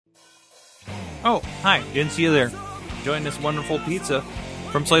Oh, hi. Didn't see you there. Enjoying this wonderful pizza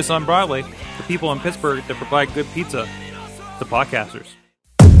from Slice on Broadway. The people in Pittsburgh that provide good pizza. The podcasters.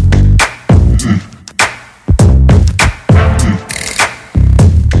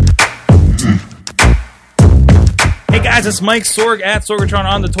 Hey guys, it's Mike Sorg at Sorgatron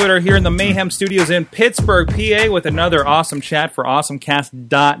on the Twitter here in the Mayhem Studios in Pittsburgh, PA, with another awesome chat for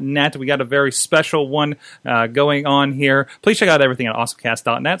awesomecast.net. We got a very special one going on here. Please check out everything at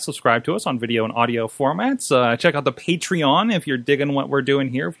awesomecast.net. Subscribe to us on video and audio formats. Check out the Patreon if you're digging what we're doing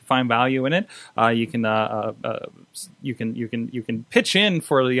here. If you find value in it, you can pitch in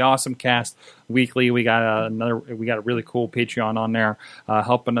for the Awesome Cast weekly. We got a really cool Patreon on there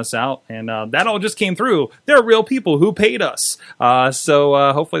helping us out, and that all just came through. They're real people who paid us,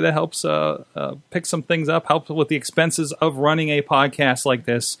 so hopefully that helps pick some things up, helps with the expenses of running a podcast like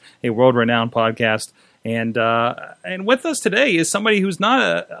this, a world-renowned podcast. And with us today is somebody who's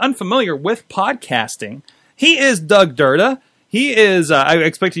not unfamiliar with podcasting. He is Doug Derda. He is. I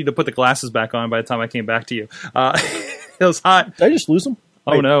expected you to put the glasses back on by the time I came back to you. It was hot. Did I just lose them?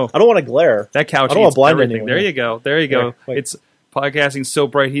 Oh, no. I don't want to glare. That couch I don't want to blind everything. anyone. There you go. There you go. Wait. It's podcasting so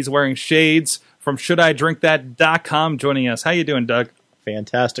bright. He's wearing shades from ShouldIDrinkThat.com joining us. How you doing, Doug?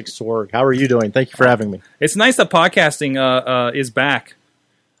 Fantastic, Sorg. How are you doing? Thank you for having me. It's nice that podcasting is back.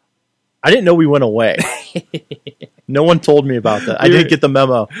 I didn't know we went away. No one told me about that. I didn't get the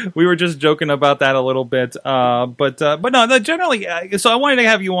memo. We were just joking about that a little bit, but no. Generally, so I wanted to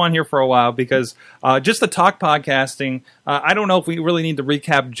have you on here for a while because just to talk podcasting. I don't know if we really need to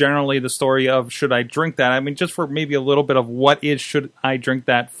recap generally the story of Should I Drink That. I mean, just for maybe a little bit of what is Should I Drink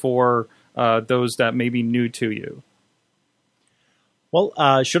That for those that may be new to you.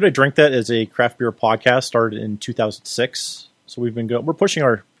 Well, Should I Drink That is a craft beer podcast started in 2006. So we're pushing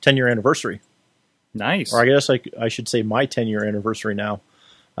our 10-year anniversary. Nice. Or I guess I should say my 10-year anniversary now.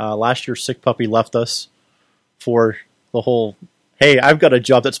 Last year, Sick Puppy left us for the whole, hey, I've got a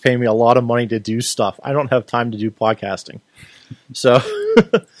job that's paying me a lot of money to do stuff. I don't have time to do podcasting. So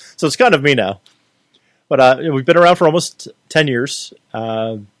so it's kind of me now. But we've been around for almost 10 years.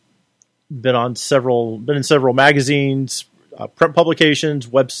 Been in several magazines, print publications,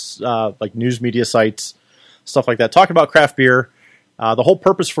 like news media sites, stuff like that, talking about craft beer. The whole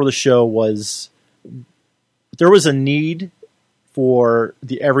purpose for the show was there was a need for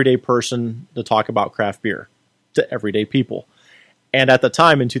the everyday person to talk about craft beer to everyday people. And at the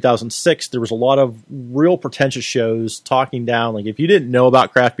time in 2006, there was a lot of real pretentious shows talking down. Like if you didn't know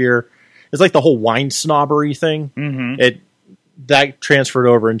about craft beer, it's like the whole wine snobbery thing. Mm-hmm. That transferred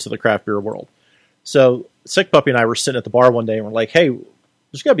over into the craft beer world. So Sick Puppy and I were sitting at the bar one day and we're like, hey,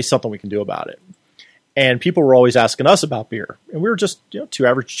 there's got to be something we can do about it. And people were always asking us about beer. And we were just two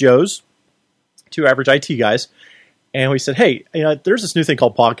average Joes, two average IT guys. And we said, hey, there's this new thing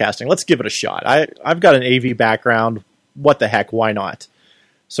called podcasting. Let's give it a shot. I've got an AV background. What the heck? Why not?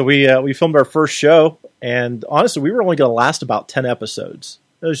 So we filmed our first show. And honestly, we were only going to last about 10 episodes.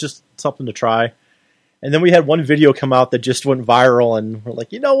 It was just something to try. And then we had one video come out that just went viral. And we're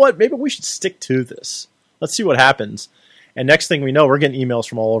like, you know what? Maybe we should stick to this. Let's see what happens. And next thing we know, we're getting emails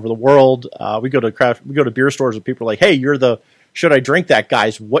from all over the world. We go to beer stores and people are like, hey, you're the Should I Drink That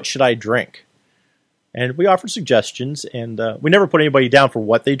guys. What should I drink? And we offer suggestions, and we never put anybody down for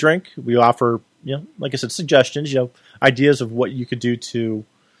what they drink. We offer, like I said, suggestions, ideas of what you could do to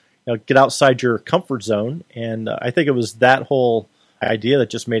get outside your comfort zone. And I think it was that whole idea that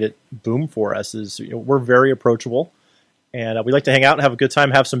just made it boom for us. Is we're very approachable, and we like to hang out and have a good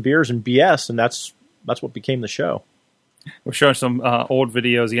time, have some beers and BS, and that's what became the show. We're showing some old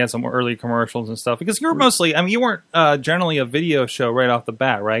videos. You had some early commercials and stuff. Because you're mostly, you weren't generally a video show right off the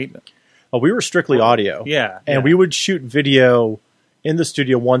bat, right? Oh, we were strictly audio. Yeah. And we would shoot video in the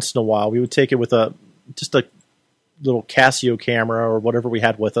studio once in a while. We would take it with just a little Casio camera or whatever we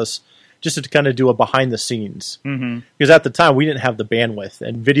had with us, just to kind of do a behind the scenes. Mm-hmm. Because at the time, we didn't have the bandwidth,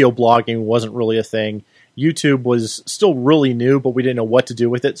 and video blogging wasn't really a thing. YouTube was still really new, but we didn't know what to do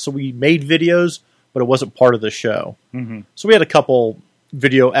with it. So we made videos, but it wasn't part of the show. Mm-hmm. So we had a couple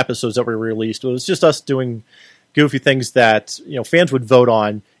video episodes that we released. It was just us doing goofy things that fans would vote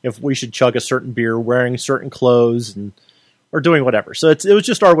on if we should chug a certain beer, wearing certain clothes, or doing whatever. So it was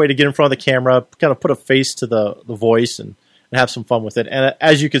just our way to get in front of the camera, kind of put a face to the voice, and have some fun with it. And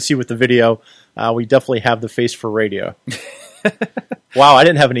as you can see with the video, we definitely have the face for radio. Wow, I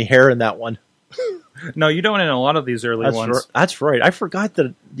didn't have any hair in that one. No, you don't in a lot of these early ones. That's right. I forgot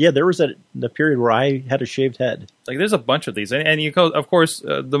that. Yeah, there was the period where I had a shaved head. Like, there's a bunch of these, and you go, of course,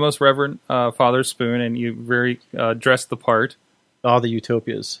 the most Reverend Father Spoon, and you very dressed the part. Oh, the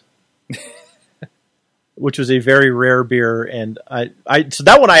Utopias, which was a very rare beer, and so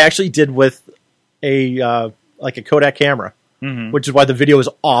that one I actually did with like a Kodak camera, which is why the video is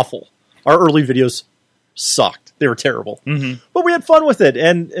awful. Our early videos sucked. They were terrible. But we had fun with it,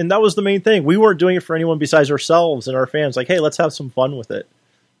 and that was the main thing. We weren't doing it for anyone besides ourselves and our fans. Like, hey, let's have some fun with it.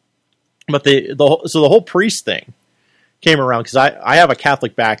 But so the whole priest thing came around because I have a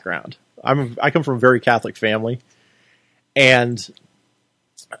Catholic background. I come from a very Catholic family, and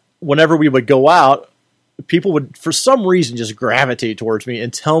whenever we would go out, people would, for some reason, just gravitate towards me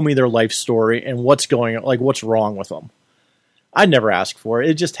and tell me their life story and what's going on, like what's wrong with them. I'd never ask for it.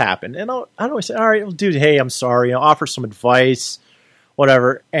 It just happened. And I'd always say, all right, well, dude, hey, I'm sorry. I'll offer some advice,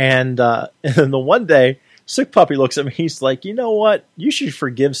 whatever. And then the one day, Sick Puppy looks at me. He's like, you know what? You should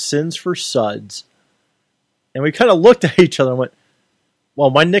forgive sins for suds. And we kind of looked at each other and went, well,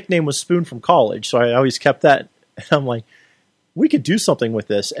 my nickname was Spoon from college, so I always kept that. And I'm like, we could do something with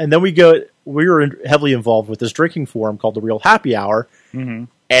this. And then we were heavily involved with this drinking forum called The Real Happy Hour. And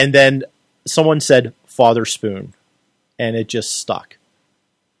then someone said, Father Spoon. And it just stuck.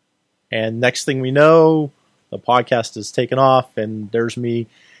 And next thing we know, the podcast is taken off, and there's me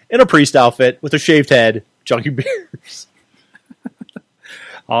in a priest outfit with a shaved head, junkie beers.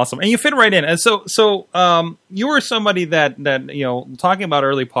 Awesome. And you fit right in. And so you were somebody that talking about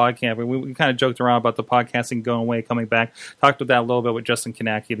early podcasting, we kind of joked around about the podcasting going away, coming back. Talked about that a little bit with Justin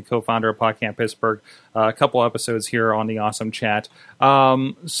Kanacki, the co-founder of PodCamp Pittsburgh, a couple episodes here on the Awesome Chat.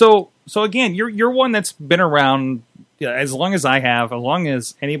 So again, you're one that's been around as long as I have, as long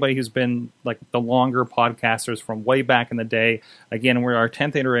as anybody who's been like the longer podcasters from way back in the day. Again, we're our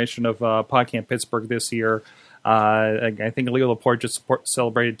 10th iteration of PodCamp Pittsburgh this year. I think Leo Laporte just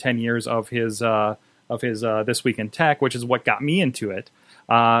celebrated 10 years of his This Week in Tech, which is what got me into it.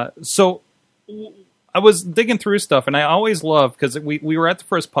 So I was digging through stuff, and I always love, because we were at the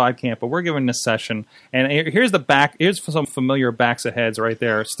first PodCamp, but we're giving this session, and here's some familiar backs of heads right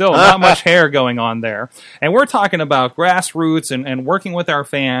there. Still not much hair going on there, and we're talking about grassroots and working with our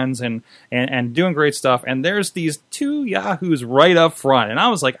fans and doing great stuff. And there's these two yahoos right up front, and I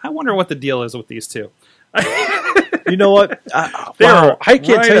was like, I wonder what the deal is with these two. You know what? Wow, I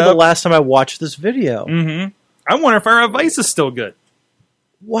can't tell you the last time I watched this video. I wonder if our advice is still good.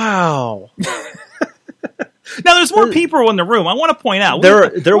 Wow. Now, there's more people in the room. I want to point out.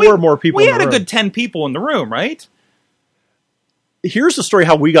 There were more people in the room. We had a good 10 people in the room, right? Here's the story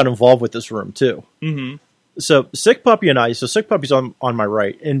how we got involved with this room, too. So Sick Puppy and I, Sick Puppy's on my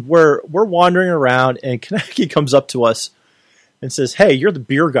right, and we're wandering around, and Kanacki comes up to us and says, hey, you're the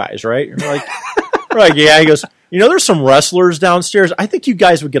beer guys, right? And we're like, yeah. He goes, there's some wrestlers downstairs. I think you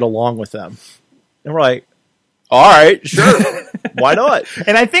guys would get along with them. And we're like, all right, sure. Why not?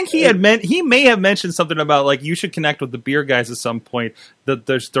 And I think he may have mentioned something about like you should connect with the beer guys at some point.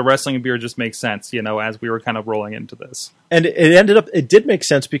 The wrestling and beer just makes sense, as we were kind of rolling into this. And it did make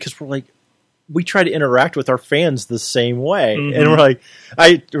sense because we're like, we try to interact with our fans the same way. And we're like,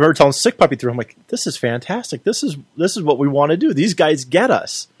 I remember telling Sick Puppy through, I'm like, this is fantastic. This is what we want to do. These guys get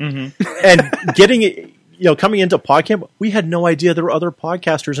us. And getting it, coming into PodCamp, we had no idea there were other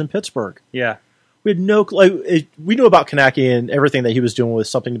podcasters in Pittsburgh. Yeah. We had we knew about Kanacki and everything that he was doing with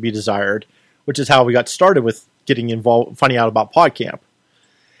Something to Be Desired, which is how we got started with getting involved, finding out about PodCamp.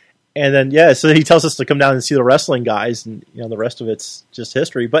 And then, so he tells us to come down and see the wrestling guys, and the rest of it's just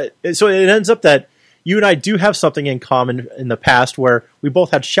history. But so it ends up that you and I do have something in common in the past where we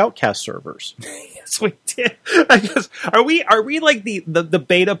both had Shoutcast servers. Yes, we did. I guess are we like the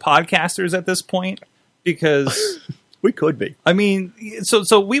beta podcasters at this point? Because we could be. I mean,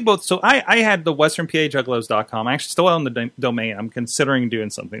 so we both. So I had the WesternPAJuggalos.com. I actually still own the domain. I'm considering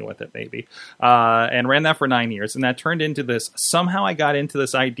doing something with it, maybe. And ran that for 9 years, and that turned into this. Somehow I got into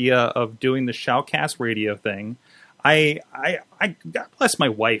this idea of doing the Shoutcast radio thing. I God bless my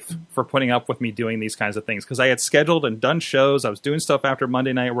wife for putting up with me doing these kinds of things, because I had scheduled and done shows. I was doing stuff after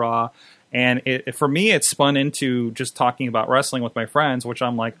Monday Night Raw. And for me, it spun into just talking about wrestling with my friends, which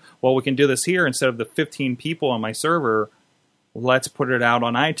I'm like, well, we can do this here instead of the 15 people on my server. Let's put it out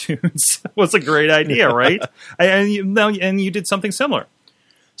on iTunes. It was a great idea, right? and you did something similar.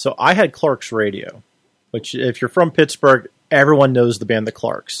 So I had Clark's Radio, which if you're from Pittsburgh, everyone knows the band The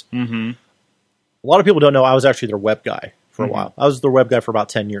Clarks. A lot of people don't know I was actually their web guy for a while. I was their web guy for about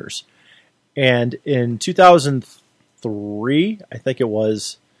 10 years. And in 2003, I think it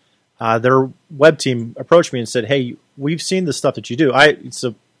was, their web team approached me and said, hey, we've seen the stuff that you do.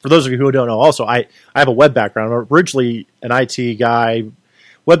 So for those of you who don't know, also, I have a web background. I'm originally an IT guy,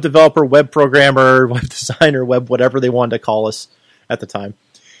 web developer, web programmer, web designer, web whatever they wanted to call us at the time.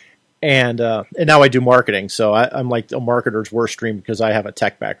 And now I do marketing. So I'm like a marketer's worst dream because I have a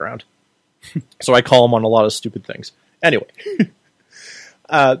tech background. So I call them on a lot of stupid things. Anyway,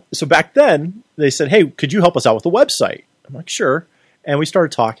 So back then, they said, hey, could you help us out with the website? I'm like, sure. And we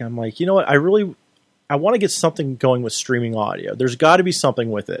started talking. I'm like, you know what? I want to get something going with streaming audio. There's got to be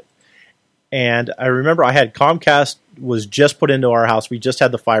something with it. And I remember I had Comcast was just put into our house. We just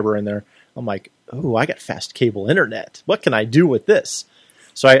had the fiber in there. I'm like, oh, I got fast cable internet. What can I do with this?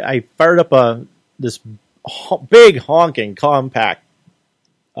 So I fired up this big honking compact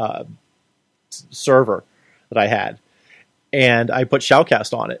server that I had. And I put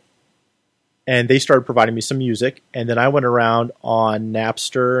Shoutcast on it. And they started providing me some music. And then I went around on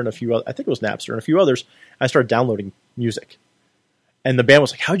Napster and a few other, I think it was Napster and a few others. I started downloading music. And the band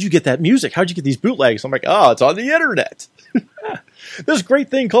was like, how'd you get that music? How'd you get these bootlegs? I'm like, oh, it's on the internet. This great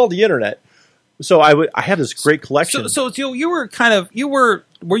thing called the internet. So I had this great collection. So you were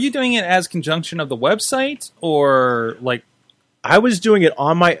were you doing it as conjunction of the website or like? I was doing it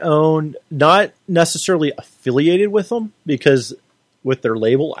on my own, not necessarily affiliated with them because with their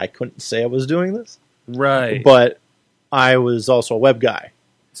label, I couldn't say I was doing this. Right. But I was also a web guy.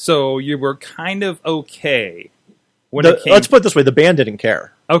 So you were kind of okay. Let's put it this way. The band didn't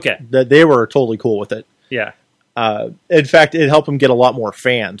care. Okay. They were totally cool with it. Yeah. In fact, it helped them get a lot more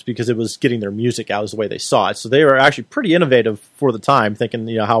fans because it was getting their music out as the way they saw it. So they were actually pretty innovative for the time, thinking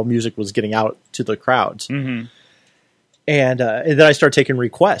how music was getting out to the crowds. Mm-hmm. And then I started taking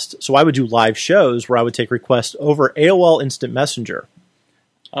requests. So I would do live shows where I would take requests over AOL Instant Messenger.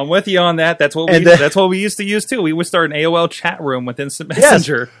 I'm with you on that. That's what we used to use too. We would start an AOL chat room with Instant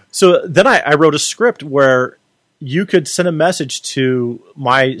Messenger. Yes. So then I wrote a script where you could send a message to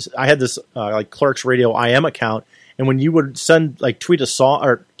I had this Clerks Radio IM account, and when you would send when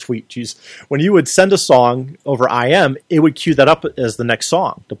you would send a song over IM, it would queue that up as the next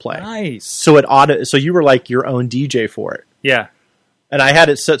song to play. Nice. So you were like your own DJ for it. Yeah. And I had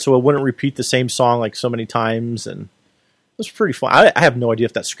it set so it wouldn't repeat the same song like so many times, and it was pretty fun. I have no idea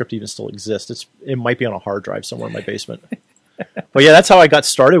if that script even still exists. It might be on a hard drive somewhere in my basement. But yeah, that's how I got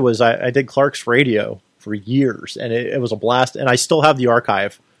started. Was I did Clark's Radio for years, and it was a blast. And I still have the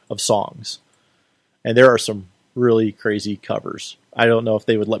archive of songs, and there are some really crazy covers. I don't know if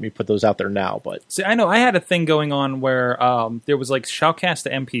they would let me put those out there now, but see, I know I had a thing going on where there was like Shoutcast to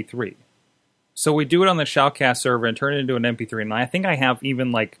MP3, so we do it on the Shoutcast server and turn it into an MP3. And I think I have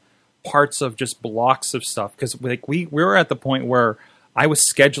even like parts of just blocks of stuff because like we were at the point where I was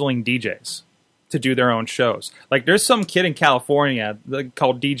scheduling DJs to do their own shows. Like there's some kid in California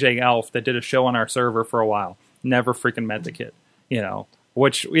called DJ Elf that did a show on our server for a while. Never freaking met the kid,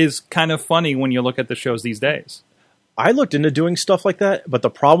 which is kind of funny when you look at the shows these days. I looked into doing stuff like that, but the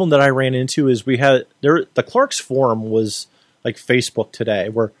problem that I ran into is the Clark's forum was like Facebook today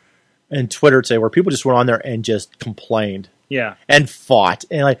and Twitter today, where people just went on there and just complained. Yeah. And fought.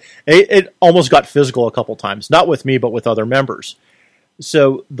 And it almost got physical a couple times. Not with me, but with other members.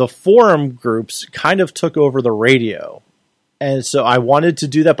 So the forum groups kind of took over the radio. And so I wanted to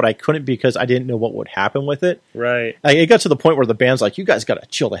do that, but I couldn't because I didn't know what would happen with it. Right. It got to the point where the band's like, you guys got to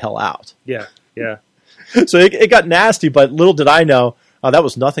chill the hell out. Yeah, yeah. So it got nasty, but little did I know, that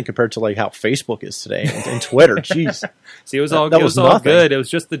was nothing compared to like how Facebook is today and Twitter. Jeez. See, it was all good. It was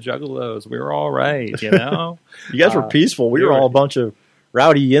just the Juggalos. We were all right, You guys were peaceful. We were all a bunch of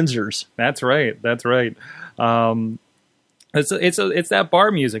rowdy yinzers. That's right. That's right. It's that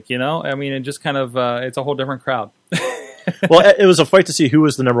bar music, I mean, it just kind of it's a whole different crowd. Well, it was a fight to see who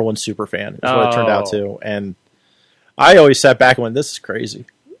was the number one super fan. That's what it turned out to. And I always sat back and went, this is crazy.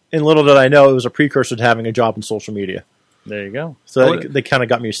 And little did I know it was a precursor to having a job in social media. There you go. So they kind of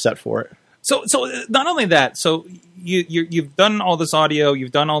got me set for it. So not only that, so you've done all this audio,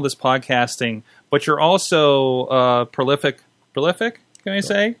 you've done all this podcasting, but you're also prolific, can I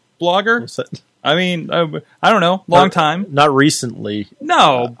say? Blogger? I mean, I don't know, long time. Not recently.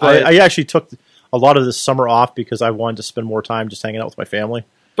 No, but I actually took a lot of this summer off because I wanted to spend more time just hanging out with my family.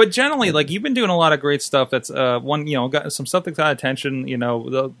 But generally, like you've been doing a lot of great stuff. That's got some stuff that got attention.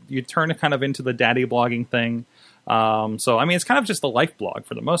 You turn it kind of into the daddy blogging thing. So I mean, it's kind of just a life blog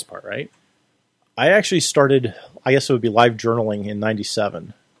for the most part, right? I actually started, I guess it would be live journaling in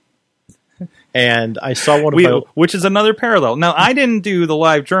 '97, and I saw which is another parallel. Now, I didn't do the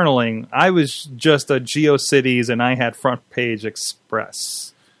live journaling. I was just a GeoCities, and I had Front Page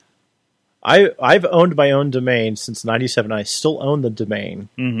Express. I've owned my own domain since '97. I still own the domain.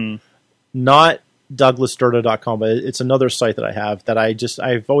 Mm-hmm. Not DouglasDurda.com, but it's another site that I have that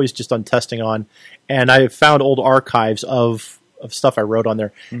I've always just done testing on, and I found old archives of stuff I wrote on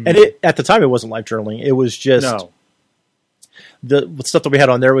there. Mm-hmm. And at the time it wasn't live journaling. It was just the stuff that we had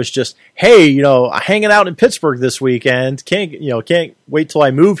on there was just, hey, hanging out in Pittsburgh this weekend. Can't wait till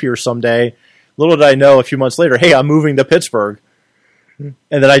I move here someday. Little did I know a few months later, hey, I'm moving to Pittsburgh.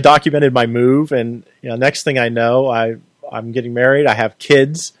 And then I documented my move, and next thing I know, I'm getting married. I have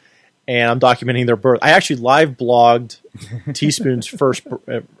kids, and I'm documenting their birth. I actually live blogged Teaspoon's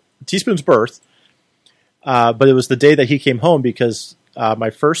birth, but it was the day that he came home because my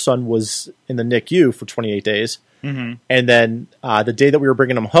first son was in the NICU for 28 days. Mm-hmm. And then the day that we were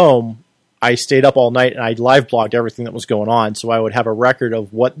bringing him home, I stayed up all night and I live blogged everything that was going on. So I would have a record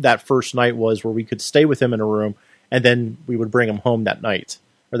of what that first night was, where we could stay with him in a room, and then we would bring him home that night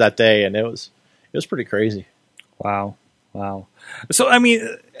or that day. And it was pretty crazy. Wow. So, I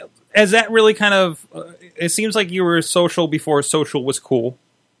mean, as that really kind of, it seems like you were social before social was cool,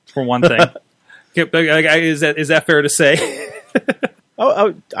 for one thing. Is that fair to say?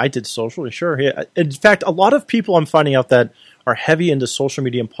 I did social, sure. Yeah. In fact, a lot of people I'm finding out that are heavy into social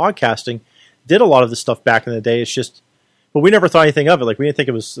media and podcasting did a lot of this stuff back in the day. It's just, but we never thought anything of it. Like, we didn't think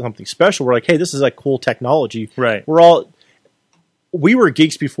it was something special. We're like, hey, this is like cool technology. Right. We were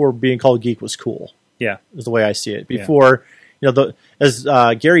geeks before being called geek was cool. Yeah. Is the way I see it. Before, as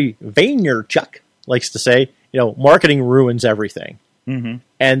Gary Vaynerchuk likes to say, marketing ruins everything. Mm-hmm.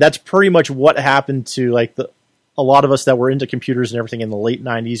 And that's pretty much what happened to a lot of us that were into computers and everything in the late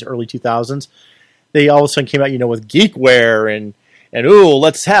 90s, early 2000s. They all of a sudden came out, with geekware and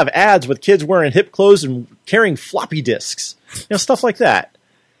let's have ads with kids wearing hip clothes and carrying floppy disks, stuff like that.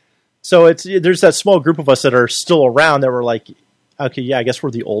 So there's that small group of us that are still around that were like, okay, yeah, I guess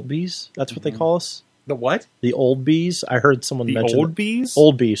we're the old bees. That's what they call us. The what? The old bees. I heard someone mention old bees.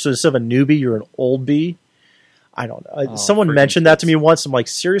 Old bee. So instead of a newbie, you're an old bee. I don't know. Someone mentioned that to me once. I'm like,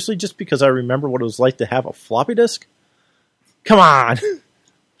 seriously? Just because I remember what it was like to have a floppy disk? Come on.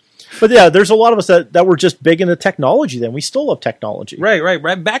 But yeah, there's a lot of us that were just big into technology then. We still love technology. Right.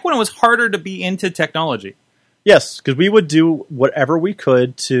 Back when it was harder to be into technology. Yes, because we would do whatever we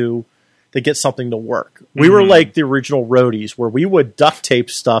could to get something to work. We were like the original roadies, where we would duct tape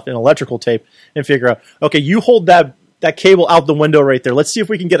stuff in electrical tape and figure out, okay, you hold that cable out the window right there. Let's see if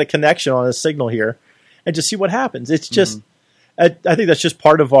we can get a connection on a signal here and just see what happens. It's just, I think that's just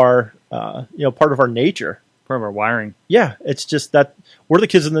part of our, part of our nature. Part of our wiring. Yeah, it's just that we're the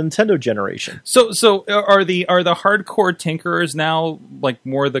kids of the Nintendo generation. So are the hardcore tinkerers now like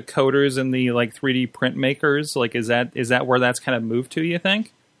more the coders and the like 3D print makers? Like, is that where that's kind of moved to, you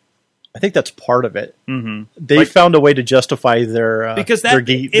think? I think that's part of it. Mm-hmm. They found a way to justify their because their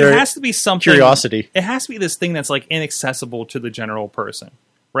it has to be something curiosity. It has to be this thing that's like inaccessible to the general person,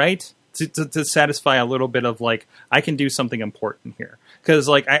 right? To satisfy a little bit of like, I can do something important here. Because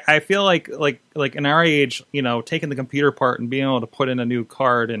like I feel like in our age, taking the computer part and being able to put in a new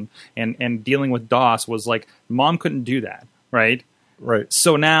card and dealing with DOS was like, mom couldn't do that, right? Right.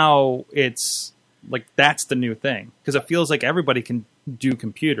 So now it's like that's the new thing, because it feels like everybody can do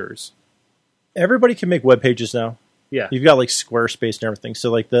computers. Everybody can make web pages now. Yeah. You've got like Squarespace and everything.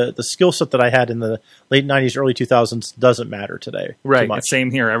 So like the skill set that I had in the late 90s, early 2000s doesn't matter today. Right. Too much.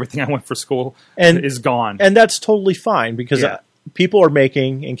 Same here. Everything I went for school is gone. And that's totally fine, because people are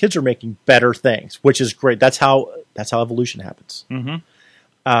making and kids are making better things, which is great. That's how evolution happens.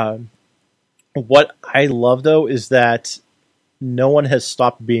 Mm-hmm. What I love though is that no one has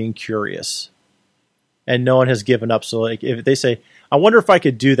stopped being curious, and no one has given up. So like if they say, I wonder if I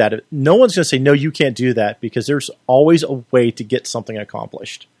could do that, no one's going to say, no, you can't do that, because there's always a way to get something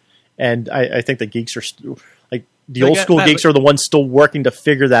accomplished. And I think the geeks are like the old school geeks are the ones still working to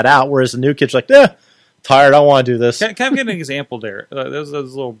figure that out, whereas the new kids are like, tired, I don't want to do this. Can I get an example there? That was a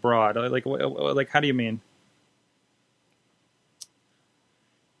little broad. Like, how do you mean?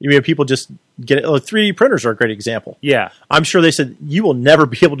 You mean people just get it? 3D printers are a great example. Yeah. I'm sure they said you will never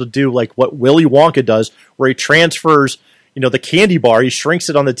be able to do like what Willy Wonka does, where he transfers, the candy bar, he shrinks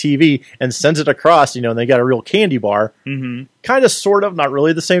it on the TV and sends it across, and they got a real candy bar. Mm-hmm. Kind of, sort of, not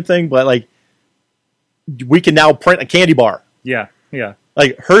really the same thing, but like we can now print a candy bar. Yeah. Yeah.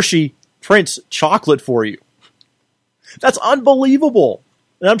 Like Hershey prints chocolate for you. That's unbelievable.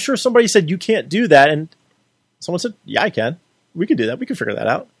 And I'm sure somebody said you can't do that, and someone said, yeah, I can. We can do that. We can figure that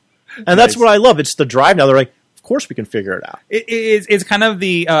out. And that's what I love. It's the drive now. They're like, of course we can figure it out. It's kind of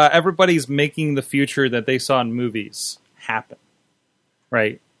the everybody's making the future that they saw in movies happen.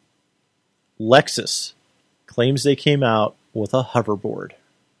 Right? Lexus claims they came out with a hoverboard.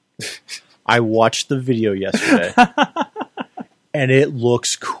 I watched the video yesterday. And it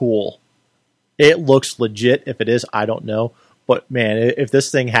looks cool. It looks legit. If it is, I don't know. But man, if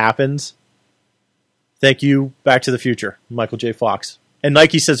this thing happens, thank you, Back to the Future, Michael J. Fox. And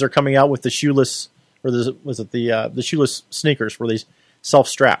Nike says they're coming out with the shoeless, or the shoeless sneakers where they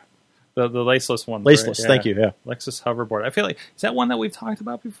self-strap. The laceless one. Laceless, right? Thank you, yeah. Lexus hoverboard. I feel like, is that one that we've talked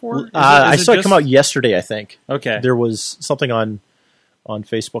about before? I saw it come out yesterday, I think. Okay. There was something on on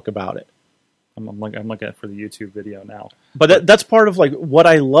Facebook about it. I'm looking for the YouTube video now. But that's part of like what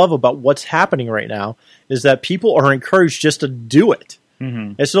I love about what's happening right now is that people are encouraged just to do it.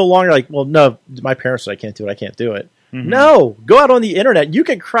 Mm-hmm. It's no longer like, well, no, my parents said I can't do it. I can't do it. Mm-hmm. No, go out on the internet. You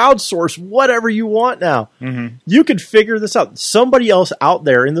can crowdsource whatever you want now. Mm-hmm. You can figure this out. Somebody else out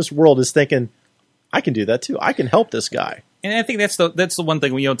there in this world is thinking, I can do that too. I can help this guy. And I think that's the one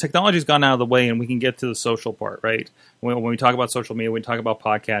thing. Technology's gone out of the way, and we can get to the social part, right? When we talk about social media, when we talk about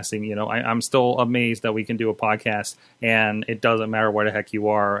podcasting, I'm still amazed that we can do a podcast, and it doesn't matter where the heck you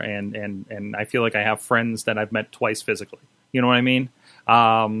are. And I feel like I have friends that I've met twice physically. You know what I mean?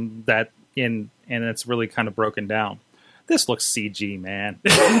 And it's really kind of broken down. This looks CG, man.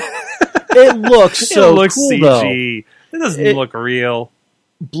 It looks so it looks cool, CG. though. It doesn't look real.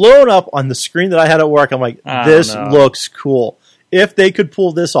 Blown up on the screen that I had at work, I'm like, this looks cool. If they could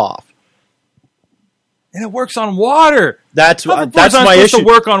pull this off. And it works on water. That's my issue. To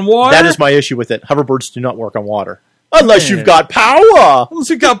work on water? That is my issue with it. Hoverboards do not work on water. Unless you've got power. Unless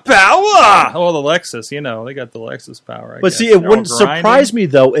you've got power. Oh, the Lexus, they got the Lexus power. But see, it wouldn't surprise me,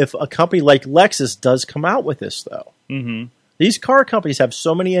 though, if a company like Lexus does come out with this, though. Mm-hmm. These car companies have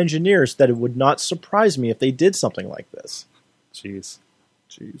so many engineers that it would not surprise me if they did something like this. Jeez.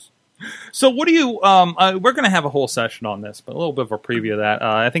 So what do you, we're going to have a whole session on this, but a little bit of a preview of that.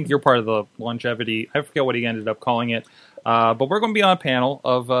 I think you're part of the longevity, I forget what he ended up calling it, but we're going to be on a panel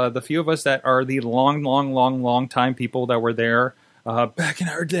of the few of us that are the long time people that were there back in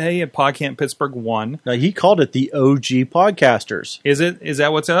our day at PodCamp Pittsburgh 1. Now, he called it the OG podcasters. Is it? Is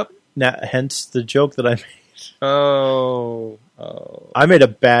that what's up? Now, hence the joke that I made. Oh. I made a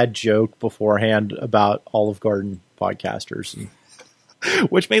bad joke beforehand about Olive Garden podcasters.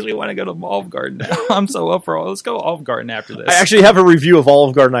 Which makes me want to go to Olive Garden now. I'm so up for all. Let's go Olive Garden after this. I actually have a review of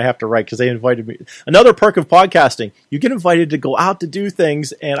Olive Garden I have to write because they invited me. Another perk of podcasting, you get invited to go out to do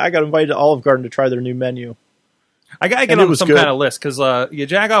things, and I got invited to Olive Garden to try their new menu. I got to get on some kind of list because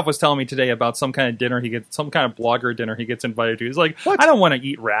Jagoff was telling me today about some kind of dinner some kind of blogger dinner he gets invited to. He's like, what? I don't want to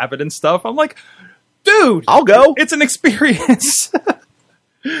eat rabbit and stuff. I'm like, dude, I'll go. It's an experience.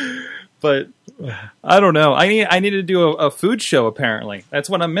 But I don't know. I need to do a food show. Apparently, that's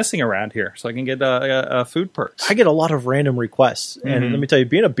what I'm missing around here, so I can get a food perks. I get a lot of random requests, and let me tell you,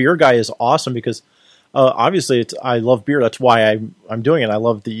 being a beer guy is awesome because obviously I love beer. That's why I'm doing it. I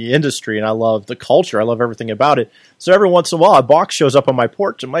love the industry and I love the culture. I love everything about it. So every once in a while, a box shows up on my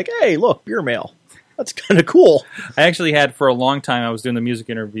porch. I'm like, hey, look, beer mail. That's kind of cool. I actually had for a long time. I was doing the music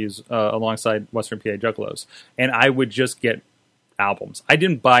interviews alongside Western PA Juggalos, and I would just get albums. I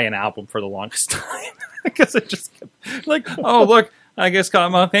didn't buy an album for the longest time because it just kept like, oh look, I guess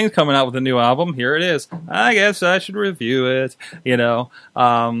Cottonmouth King's coming out with a new album. Here it is. I guess I should review it. So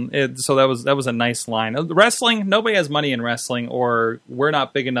that was a nice line. Wrestling, nobody has money in wrestling, or we're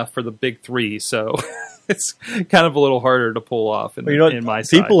not big enough for the big three. So it's kind of a little harder to pull off in my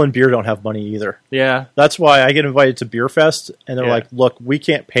side. People in beer don't have money either. Yeah. That's why I get invited to Beer Fest, and they're like, look, we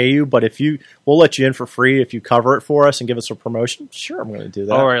can't pay you, but we'll let you in for free if you cover it for us and give us a promotion. Sure, I'm going to do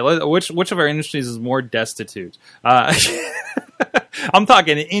that. All right. Which of our industries is more destitute? I'm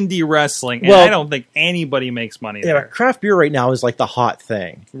talking indie wrestling, and I don't think anybody makes money there. But craft beer right now is like the hot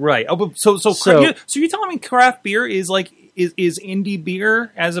thing. Right. Oh, but so you're telling me craft beer is like is indie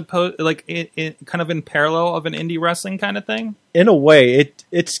beer as opposed like it kind of in parallel of an indie wrestling kind of thing? In a way,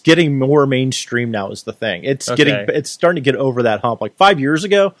 it's getting more mainstream now is the thing. It's starting to get over that hump. Like 5 years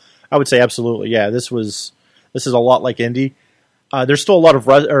ago, I would say absolutely, yeah, this is a lot like indie. There's still a lot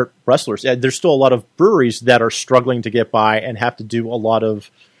of wrestlers. There's still a lot of breweries that are struggling to get by and have to do a lot of,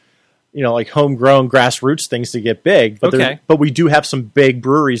 like homegrown grassroots things to get big. But we do have some big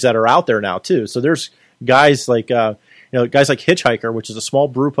breweries that are out there now too. So there's guys like guys like Hitchhiker, which is a small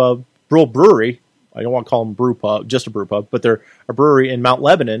brewery. I don't want to call them brew pub, just a brew pub, but they're a brewery in Mount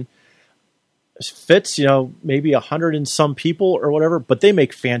Lebanon. Fits maybe 100 and some people or whatever, but they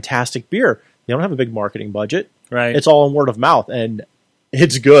make fantastic beer. They don't have a big marketing budget. Right. It's all in word of mouth, and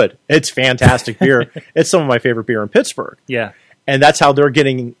it's good. It's fantastic beer. It's some of my favorite beer in Pittsburgh. Yeah. And that's how they're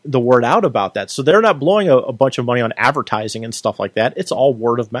getting the word out about that. So they're not blowing a bunch of money on advertising and stuff like that. It's all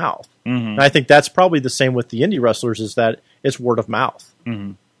word of mouth. Mm-hmm. And I think that's probably the same with the indie wrestlers is that it's word of mouth.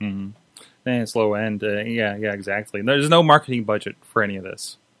 Mm-hmm. Mm-hmm. And it's low end. Yeah, exactly. There's no marketing budget for any of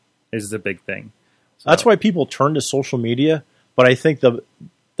this. Is the big thing. So. That's why people turn to social media. But I think the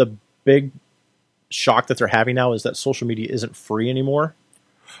big shock that they're having now is that social media isn't free anymore.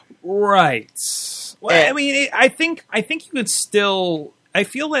 Right. Well, I mean, I think you could still. I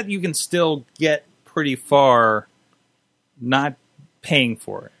feel that you can still get pretty far, not paying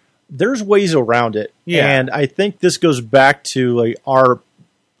for it. there's ways around it. Yeah. And I think this goes back to like our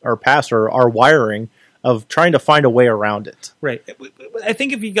past or our wiring of trying to find a way around it. Right. I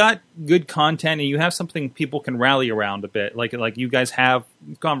think if you got good content and you have something people can rally around a bit, like you guys have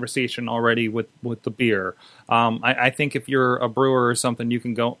conversation already with the beer. I think if you're a brewer or something, you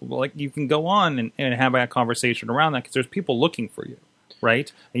can go on and have that conversation around that because there's people looking for you,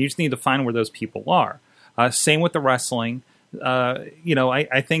 right? And you just need to find where those people are. Same with the wrestling.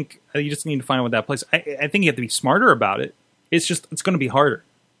 I think you just need to find out that place. I think you have to be smarter about it. It's going to be harder.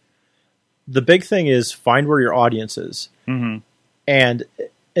 The big thing is find where your audience is. Mm-hmm. And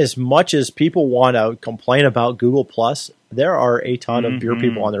as much as people want to complain about Google Plus, there are a ton of beer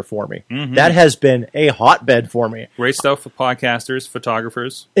people on there for me. Mm-hmm. That has been a hotbed for me. Great stuff for podcasters,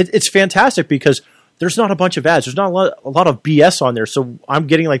 photographers. It's fantastic because there's not a bunch of ads. There's not a lot of BS on there. So I'm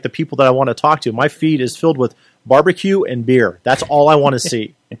getting like the people that I want to talk to. My feed is filled with barbecue and beer. That's all I want to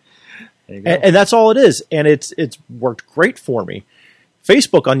see. And that's all it is. And it's worked great for me.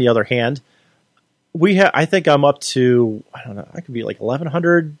 Facebook, on the other hand, I think I'm up to, I don't know, I could be like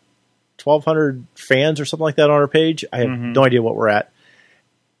 1,100, 1,200 fans or something like that on our page. I have no idea what we're at.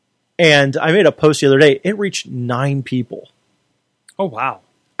 And I made a post the other day. It reached 9 people. Oh, wow.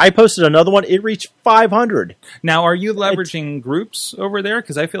 I posted another one. It reached 500. Now, are you leveraging groups over there?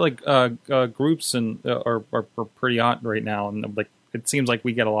 Because I feel like groups are pretty hot right now. And like it seems like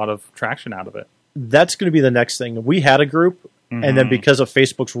we get a lot of traction out of it. That's going to be the next thing. We had a group. And then because of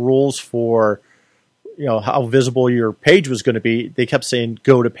Facebook's rules for how visible your page was going to be, they kept saying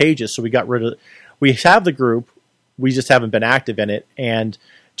go to pages. So we got rid of. We have the group, we just haven't been active in it. And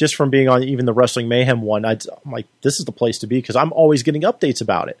just from being on even the Wrestling Mayhem one, I'm like, this is the place to be because I'm always getting updates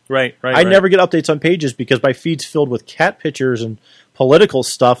about it. Right. I never get updates on pages because my feed's filled with cat pictures and political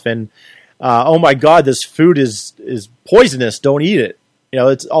stuff. And oh my God, this food is poisonous. Don't eat it.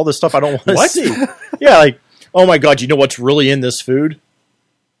 It's all this stuff I don't want to see. Yeah, like oh my God, you know what's really in this food?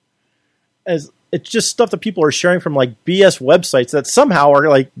 It's just stuff that people are sharing from like BS websites that somehow are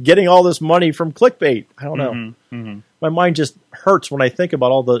like getting all this money from clickbait. I don't know. My mind just hurts when I think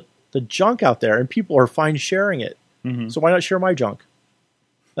about all the junk out there, and people are fine sharing it. So why not share my junk?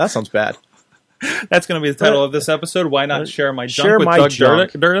 That sounds bad. That's going to be the title of this episode. Why not share my junk with my Doug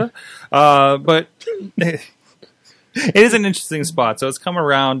junk. Durda? But it is an interesting spot. So it's come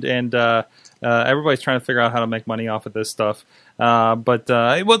around, and everybody's trying to figure out how to make money off of this stuff. But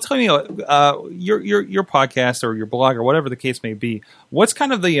tell me, your podcast or your blog or whatever the case may be, what's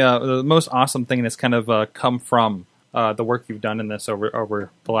kind of the most awesome thing that's kind of come from the work you've done in this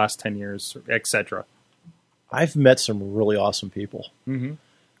over the last 10 years, etc.? I've met some really awesome people.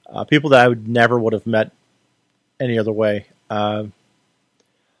 People that I would have met any other way.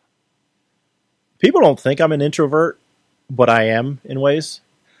 People don't think I'm an introvert, but I am in ways.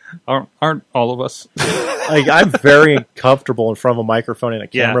 Aren't all of us? Like I'm very comfortable in front of a microphone and a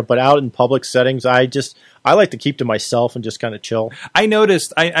camera, but out in public settings, I like to keep to myself and just kind of chill. I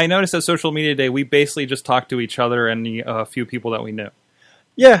noticed at Social Media Day, we basically just talked to each other and a few people that we knew.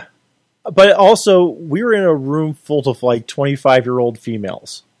 Yeah. But also, we were in a room full of like 25-year-old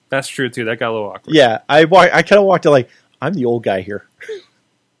females. That's true, too. That got a little awkward. Yeah. I kind of walked in like, I'm the old guy here.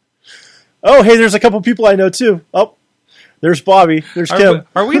 Oh, hey, there's a couple people I know, too. Oh. There's Bobby. There's Kim.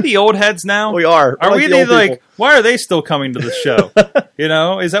 Are we the old heads now? We are. Are we the like? Why are they still coming to the show?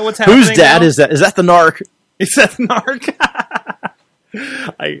 Is that what's happening? Whose dad is that? Is that the narc? Is that the narc?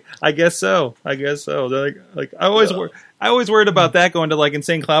 I guess so. They're like I always worried about that going to like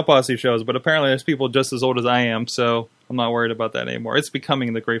Insane Clown Posse shows, but apparently there's people just as old as I am, so I'm not worried about that anymore. It's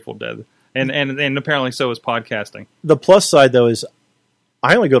becoming the Grateful Dead, and apparently so is podcasting. The plus side though is,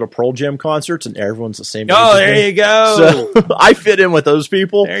 I only go to Pearl Jam concerts, and everyone's the same. Oh, there you go. So I fit in with those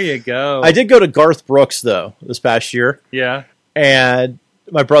people. There you go. I did go to Garth Brooks, though, this past year. Yeah. And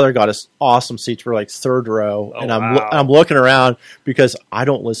my brother got us awesome seats for like third row. Oh, and I'm looking around because I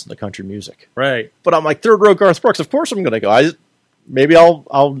don't listen to country music. Right. But I'm like, third row Garth Brooks. Of course I'm going to go. Maybe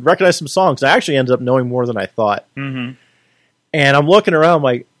I'll recognize some songs. I actually ended up knowing more than I thought. Mm-hmm. And I'm looking around, I'm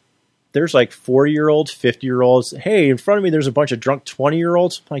like, there's like 40-year-olds, 50-year-olds. Hey, in front of me, there's a bunch of drunk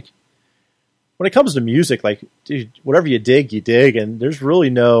 20-year-olds. Like, when it comes to music, like, dude, whatever you dig, and there's really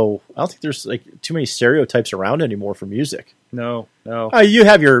I don't think there's like too many stereotypes around anymore for music. No. You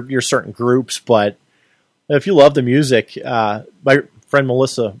have your certain groups, but if you love the music, my friend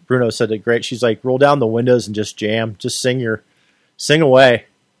Melissa Bruno said it great. She's like, roll down the windows and just jam, just sing away.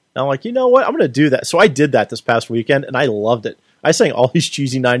 And I'm like, you know what? I'm going to do that. So I did that this past weekend, and I loved it. I sang all these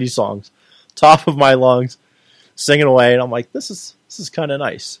cheesy 90s songs, top of my lungs, singing away, and I'm like, this is kind of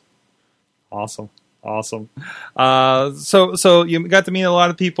nice. Awesome. Awesome. So you got to meet a lot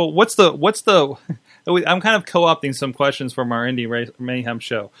of people. What's the? I'm kind of co-opting some questions from our Indie Mayhem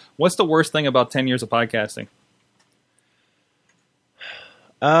show. What's the worst thing about 10 years of podcasting?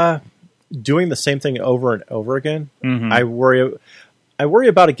 Doing the same thing over and over again. Mm-hmm. I worry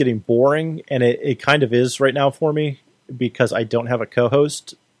about it getting boring, and it kind of is right now for me because I don't have a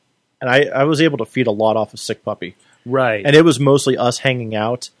co-host, and I was able to feed a lot off of Sick Puppy. Right. And it was mostly us hanging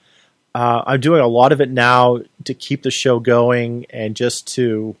out. I'm doing a lot of it now to keep the show going and just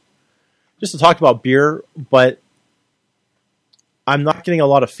to talk about beer, but I'm not getting a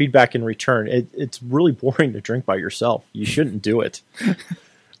lot of feedback in return. It's really boring to drink by yourself. You shouldn't do it.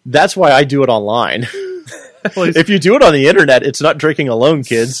 That's why I do it online. If you do it on the internet, it's not drinking alone,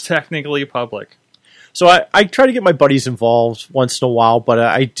 kids. It's technically public. So I try to get my buddies involved once in a while, but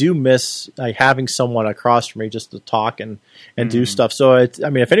I do miss having someone across from me just to talk and do stuff. So,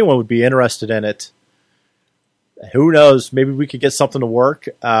 if anyone would be interested in it, who knows? Maybe we could get something to work.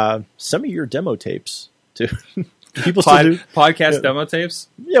 Send me your demo tapes too. People still do podcast demo tapes.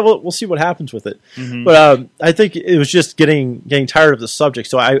 Yeah, we'll see what happens with it. Mm-hmm. But I think it was just getting tired of the subject.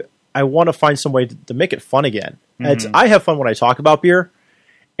 So I want to find some way to make it fun again. Mm-hmm. I have fun when I talk about beer,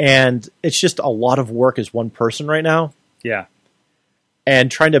 and it's just a lot of work as one person right now. Yeah. And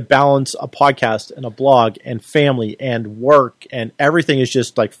trying to balance a podcast and a blog and family and work and everything is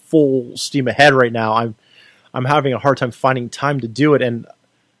just like full steam ahead right now. I'm having a hard time finding time to do it, and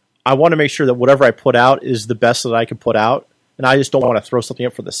I want to make sure that whatever I put out is the best that I can put out, and I just don't want to throw something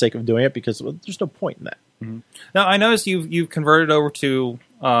up for the sake of doing it because there's no point in that. Mm-hmm. Now, I noticed you've converted over to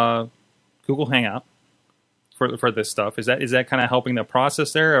Google Hangout for this stuff. Is that kind of helping the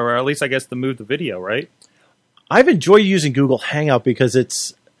process there, or at least I guess to move the video, right? I've enjoyed using Google Hangout because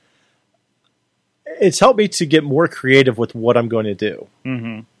it's helped me to get more creative with what I'm going to do.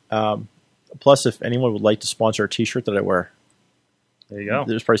 Mm-hmm. Plus, if anyone would like to sponsor a T-shirt that I wear, there you go.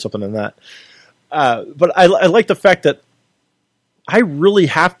 There's probably something in that. But I like the fact that I really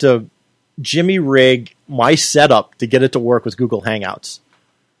have to Jimmy rig my setup to get it to work with Google Hangouts.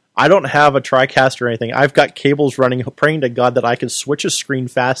 I don't have a TriCaster or anything. I've got cables running, praying to God that I can switch a screen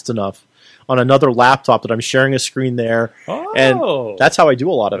fast enough on another laptop that I'm sharing a screen there. Oh. And that's how I do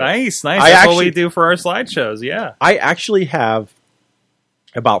a lot of it. Nice. That's what we do for our slideshows, yeah. I actually have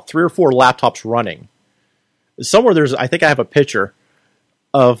about 3 or 4 laptops running. Somewhere I think I have a picture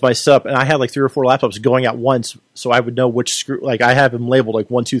of my setup, and I had like 3 or 4 laptops going at once, so I would know which screw. Like I have them labeled like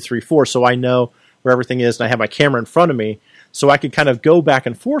 1, 2, 3, 4, so I know where everything is, and I have my camera in front of me, so I could kind of go back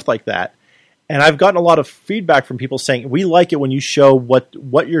and forth like that. And I've gotten a lot of feedback from people saying we like it when you show what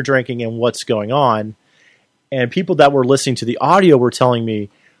you're drinking and what's going on. And people that were listening to the audio were telling me,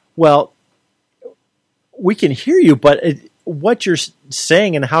 "Well, we can hear you, but what you're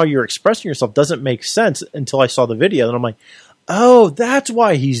saying and how you're expressing yourself doesn't make sense until I saw the video." And I'm like, oh, that's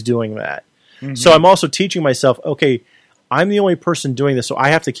why he's doing that. Mm-hmm. So I'm also teaching myself, okay, I'm the only person doing this, so I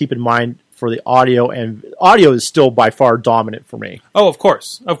have to keep in mind for the audio, and audio is still by far dominant for me. Oh, of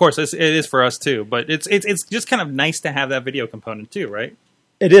course. It is for us too, but it's just kind of nice to have that video component too, right?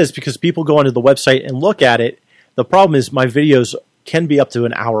 It is, because people go onto the website and look at it. The problem is my videos can be up to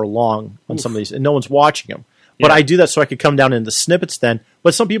an hour long on some of these, and no one's watching them. But I do that so I could come down into snippets then.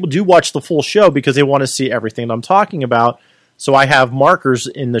 But some people do watch the full show because they want to see everything that I'm talking about. So I have markers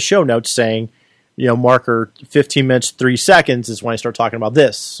in the show notes saying, marker 15 minutes, 3 seconds is when I start talking about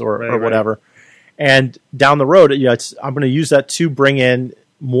this or whatever. Right. And down the road, I'm going to use that to bring in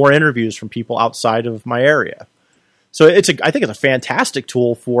more interviews from people outside of my area. So I think it's a fantastic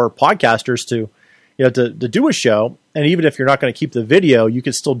tool for podcasters to do a show. And even if you're not going to keep the video, you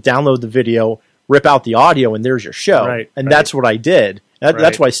can still download the video, rip out the audio, and there's your show. Right, and that's what I did.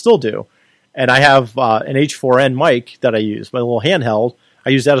 That's what I still do. And I have an H4n mic that I use, my little handheld. I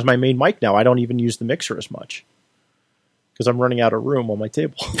use that as my main mic now. I don't even use the mixer as much because I'm running out of room on my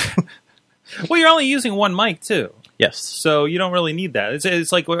table. Well, you're only using one mic too. Yes. So you don't really need that.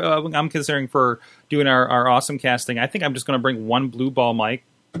 It's like I'm considering for doing our awesome casting. I think I'm just going to bring one blue ball mic.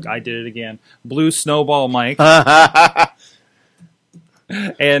 I did it again. Blue snowball mic.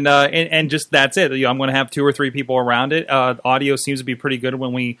 And just that's it. I'm going to have 2 or 3 people around it. Audio seems to be pretty good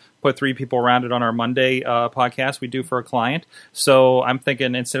when we put 3 people around it on our Monday podcast we do for a client. So I'm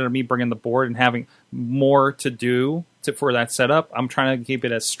thinking instead of me bringing the board and having more to do for that setup, I'm trying to keep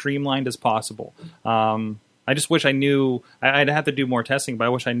it as streamlined as possible. I just wish I knew. I'd have to do more testing, but I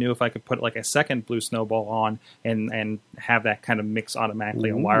wish I knew if I could put like a second Blue Snowball on and have that kind of mix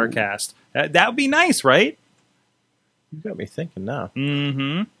automatically on Wirecast. That would be nice, right? You got me thinking now.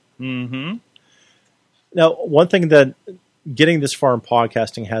 Mm-hmm. Mm-hmm. Now, one thing that getting this far in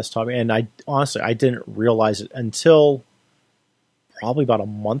podcasting has taught me, and I honestly, I didn't realize it until probably about a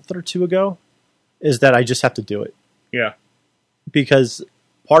month or two ago, is that I just have to do it. Yeah. Because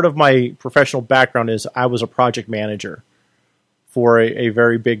part of my professional background is I was a project manager for a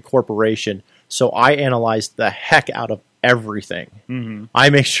very big corporation. So I analyze the heck out of everything. Mm-hmm. I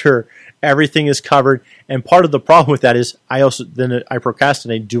make sure everything is covered. And part of the problem with that is I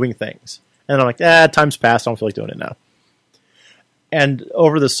procrastinate doing things. And I'm like, time's passed. I don't feel like doing it now. And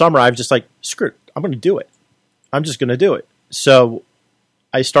over the summer, I've just like, screw it. I'm going to do it. I'm just going to do it. So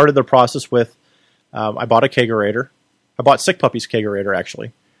I started the process with, I bought a kegerator. I bought Sick Puppy's kegerator,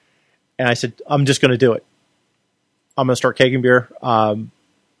 actually. And I said, I'm just going to do it. I'm going to start kegging beer.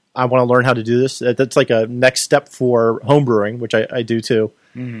 I want to learn how to do this. That's like a next step for homebrewing, which I do too,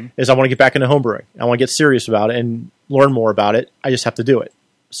 is I want to get back into homebrewing. I want to get serious about it and learn more about it. I just have to do it.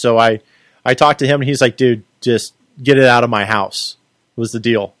 So I talked to him, and he's like, dude, just get it out of my house was the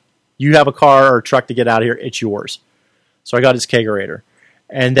deal. You have a car or a truck to get out of here, it's yours. So I got his kegerator.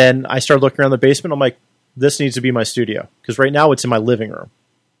 And then I started looking around the basement. I'm like, this needs to be my studio. Because right now it's in my living room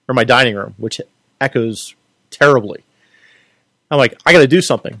or my dining room, which echoes terribly. I'm like, I got to do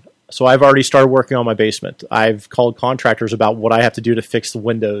something. So I've already started working on my basement. I've called contractors about what I have to do to fix the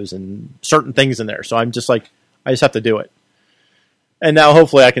windows and certain things in there. So I'm just like, I just have to do it. And now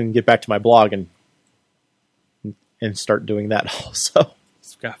hopefully I can get back to my blog and start doing that also.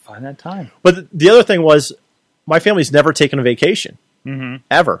 Just got to find that time. But the other thing was, my family's never taken a vacation.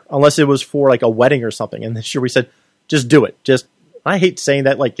 Ever, unless it was for like a wedding or something. And this year we said, just do it. I hate saying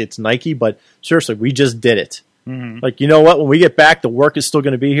that like it's Nike, but seriously, we just did it. Like, you know what? When we get back, the work is still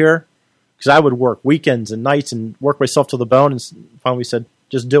going to be here. Because I would work weekends and nights and work myself to the bone. And finally we said,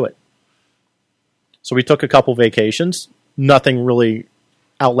 just do it. So we took a couple vacations. Nothing really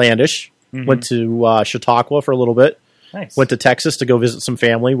outlandish. Went to Chautauqua for a little bit. Nice. Went to Texas to go visit some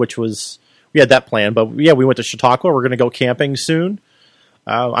family, which was, we had that plan. But yeah, we went to Chautauqua. We're going to go camping soon.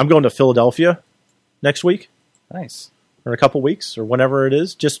 I'm going to Philadelphia next week. Nice. Or a couple weeks or whenever it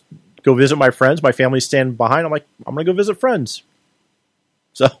is. Just go visit my friends. My family's standing behind. I'm like, I'm going to go visit friends.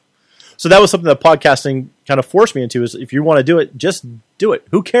 So that was something that podcasting kind of forced me into, is if you want to do it, just do it.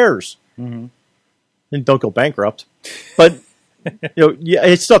 Who cares? And don't go bankrupt. But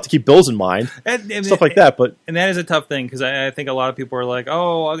it's stuff to keep bills in mind, and stuff like that. But that is a tough thing, because I think a lot of people are like,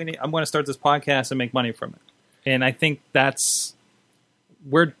 "Oh, I'm going to start this podcast and make money from it." And I think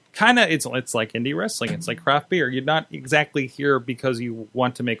we're kind of it's like indie wrestling. It's like craft beer. You're not exactly here because you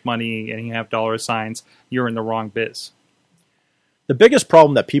want to make money and you have dollar signs. You're in the wrong biz. The biggest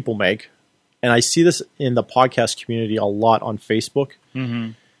problem that people make, and I see this in the podcast community a lot on Facebook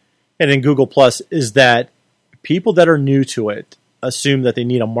and in Google Plus, is that people that are new to it assume that they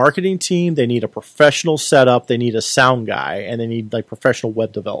need a marketing team, they need a professional setup, they need a sound guy, and they need like professional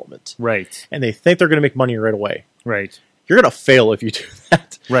web development. Right. And they think they're going to make money right away. Right. You're going to fail if you do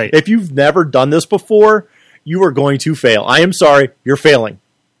that. Right. If you've never done this before, you are going to fail. I am sorry, you're failing. I'm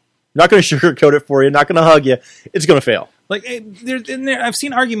not going to sugarcoat it for you, not going to hug you. It's going to fail. Like I've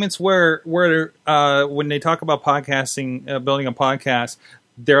seen arguments where when they talk about podcasting, building a podcast,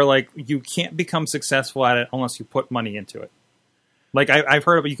 they're like, you can't become successful at it unless you put money into it. Like I've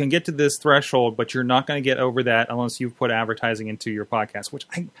heard of it, you can get to this threshold, but you're not going to get over that unless you've put advertising into your podcast, which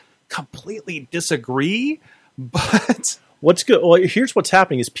I completely disagree. But what's good? Well, here's what's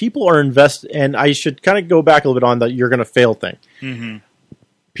happening is people are investing, and I should kind of go back a little bit on the you're going to fail thing.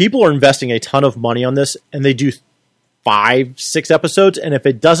 People are investing a ton of money on this, and they do 5-6 episodes, and if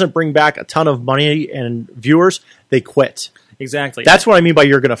it doesn't bring back a ton of money and viewers, they quit. Exactly. That's what I mean by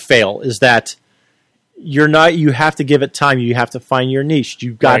you're going to fail, is that you have to give it time. You have to find your niche.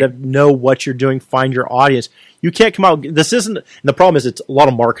 You've got to know what you're doing, find your audience. You can't come out. This isn't, and the problem is it's a lot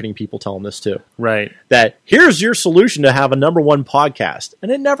of marketing people telling this too. Right. That here's your solution to have a #1 podcast.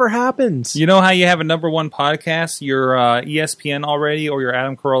 And it never happens. You know how you have a #1 podcast? You're ESPN already, or you're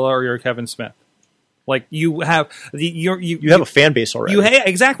Adam Carolla, or you're Kevin Smith. Like you have you have a fan base already.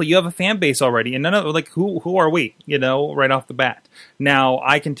 Exactly. You have a fan base already, and none of who are we? Right off the bat. Now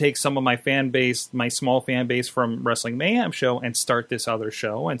I can take some of my fan base, my small fan base from Wrestling Mayhem show, and start this other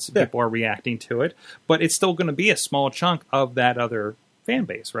show, and some people are reacting to it. But it's still going to be a small chunk of that other fan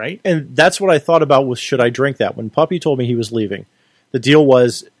base, right? And that's what I thought about with Should I Drink That? When Puppy told me he was leaving, the deal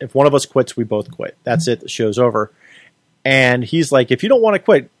was if one of us quits, we both quit. That's it. The show's over. And he's like, if you don't want to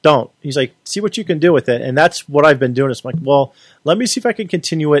quit, don't. He's like, see what you can do with it. And that's what I've been doing. It's like, well, let me see if I can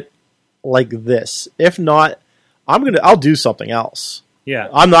continue it like this. If not, I'll do something else. Yeah.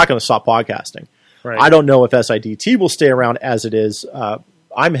 I'm not going to stop podcasting. Right. I don't know if SIDT will stay around as it is.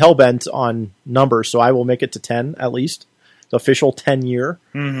 I'm hell-bent on numbers, so I will make it to 10 at least. the official 10-year,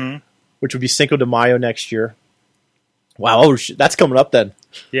 which would be Cinco de Mayo next year. Wow, that's coming up then.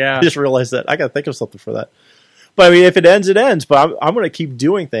 Yeah. I just realized that. I got to think of something for that. But I mean, if it ends, it ends. But I'm going to keep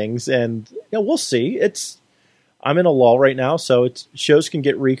doing things, and we'll see. I'm in a lull right now, so shows can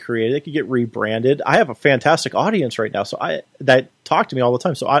get recreated, they can get rebranded. I have a fantastic audience right now, that talk to me all the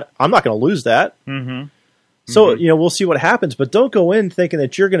time. So I'm not going to lose that. So we'll see what happens. But don't go in thinking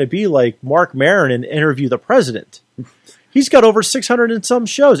that you're going to be like Mark Maron and interview the president. He's got over 600 and some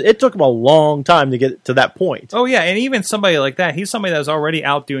shows. It took him a long time to get to that point. Oh yeah, and even somebody like that, he's somebody that was already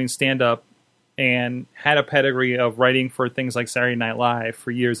out doing stand-up and had a pedigree of writing for things like Saturday Night Live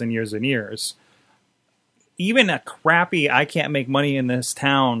for years and years and years. Even a crappy "I can't make money in this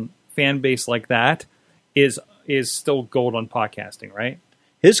town" fan base like that is still gold on podcasting, right?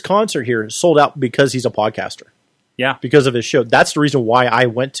 His concert here sold out because he's a podcaster. Yeah. Because of his show. That's the reason why I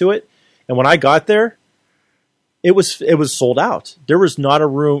went to it. And when I got there, it was sold out. There was not a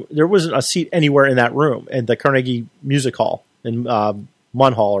room. There wasn't a seat anywhere in that room in the Carnegie Music Hall in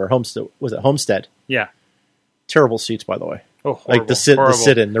Munhall or Homestead. Was it Homestead? Yeah. Terrible seats, by the way. Oh, horrible, like the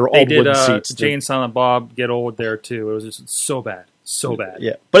sit in. They were all wooden seats. Jay and Silent Bob Get Old there too. It was just so bad. So bad.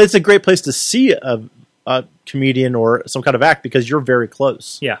 Yeah. But it's a great place to see a comedian or some kind of act because you're very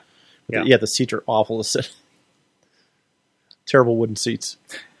close. Yeah. Yeah, the seats are awful to sit. Terrible wooden seats.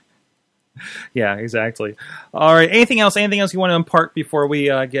 Yeah, exactly. All right. Anything else you want to impart before we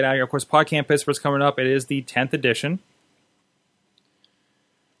get out of here? Of course, PodCamp Pittsburgh's coming up. It is the 10th edition.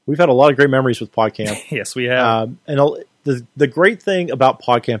 We've had a lot of great memories with PodCamp. Yes, we have. And the great thing about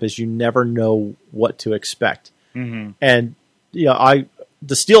PodCamp is you never know what to expect. And to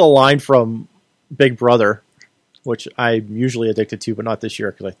steal a line from Big Brother, which I'm usually addicted to, but not this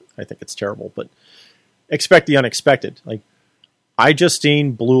year because I think it's terrible. But expect the unexpected. Like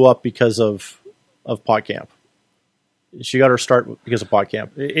Justine blew up because of PodCamp. She got her start because of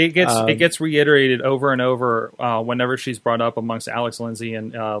PodCamp. It gets reiterated over and over whenever she's brought up amongst Alex Lindsay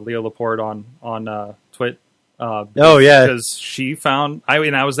and Leo Laporte on Twit. Because she found.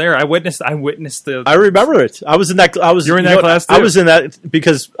 I was there. I witnessed the. I remember it. I was in that. You were in that class too? I was in that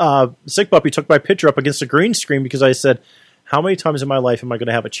because Sick Puppy took my picture up against a green screen because I said, "How many times in my life am I going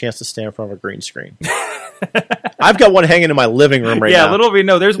to have a chance to stand in front of a green screen?" I've got one hanging in my living room right now. Yeah, little bit.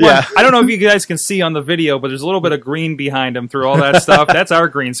 No, there's one. Yeah. I don't know if you guys can see on the video, but there's a little bit of green behind him through all that stuff. That's our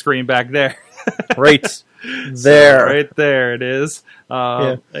green screen back there. Right there. So, right there it is.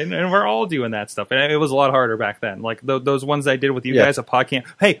 And we're all doing that stuff. And it was a lot harder back then. Like those ones I did with you guys at PodCamp.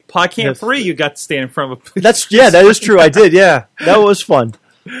 Hey, PodCamp 3, you got to stand in front of a... that is true. I did, yeah. That was fun.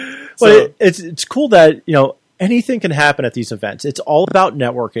 But it's cool that, anything can happen at these events. It's all about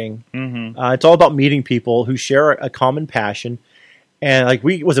networking. It's all about meeting people who share a common passion. And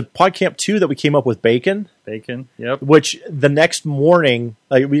was it PodCamp 2 that we came up with Bacon? Bacon, yep. Which the next morning,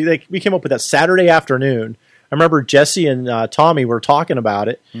 we came up with that Saturday afternoon. I remember Jesse and Tommy were talking about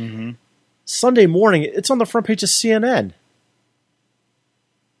it. Sunday morning, it's on the front page of CNN.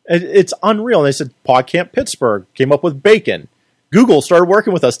 It's unreal. And they said PodCamp Pittsburgh came up with Bacon. Google started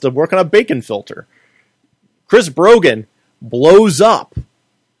working with us to work on a bacon filter. Chris Brogan blows up,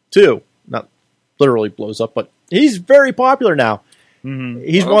 too. Not literally blows up, but he's very popular now.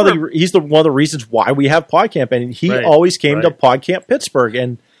 He's one of the reasons why we have PodCamp, and he always came to PodCamp Pittsburgh.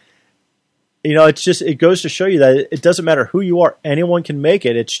 And it goes to show you that it doesn't matter who you are; anyone can make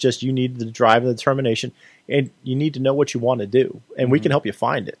it. It's just you need the drive and the determination, and you need to know what you want to do, and we can help you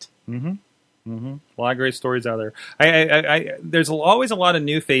find it. A lot of great stories out there. There's always a lot of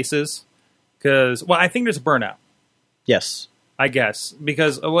new faces. Because, I think there's a burnout. Yes. I guess.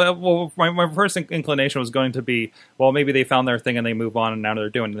 Because, my first inclination was going to be, maybe they found their thing and they move on and now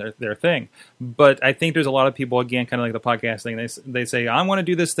they're doing their thing. But I think there's a lot of people, again, kind of like the podcast thing, they say, I want to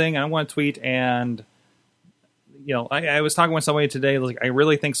do this thing, I want to tweet, and, I was talking with somebody today, I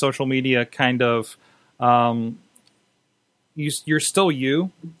really think social media kind of, you're still you,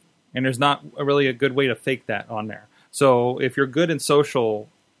 and there's not really a good way to fake that on there. So if you're good in social,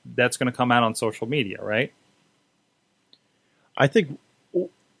 that's going to come out on social media, right? I think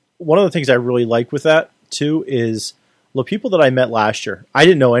one of the things I really like with that, too, is the people that I met last year. I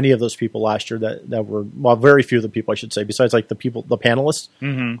didn't know any of those people last year that were, very few of the people, I should say, besides the panelists.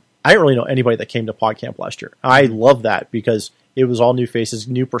 I didn't really know anybody that came to PodCamp last year. I love that because it was all new faces,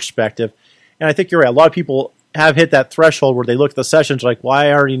 new perspective. And I think you're right. A lot of people have hit that threshold where they look at the sessions like,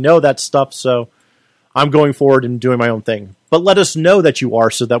 I already know that stuff, so I'm going forward and doing my own thing. But let us know that you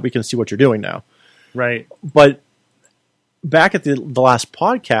are so that we can see what you're doing now. Right. But back at the last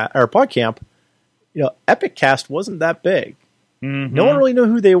PodCamp, EpicCast wasn't that big. No one really knew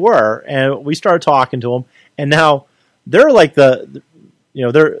who they were. And we started talking to them. And now they're like they're, I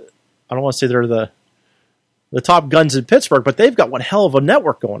don't want to say they're the top guns in Pittsburgh, but they've got one hell of a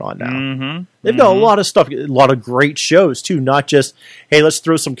network going on now. Mm-hmm. They've got a lot of stuff, a lot of great shows too. Not just, hey, let's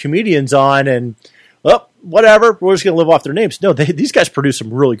throw some comedians on and whatever, we're just going to live off their names. No, these guys produce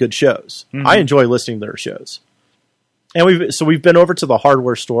some really good shows. Mm-hmm. I enjoy listening to their shows. And we've been over to the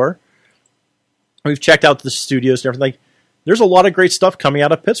hardware store. We've checked out the studios and everything. There's a lot of great stuff coming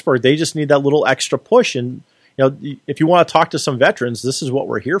out of Pittsburgh. They just need that little extra push. And if you want to talk to some veterans, this is what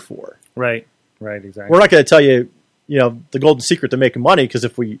we're here for. Right, exactly. We're not going to tell you, the golden secret to making money, because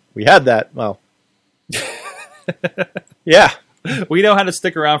if we had that, well, yeah. We know how to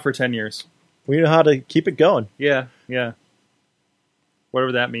stick around for 10 years. We know how to keep it going. Yeah.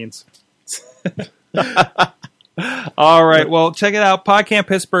 Whatever that means. All right. Well, check it out.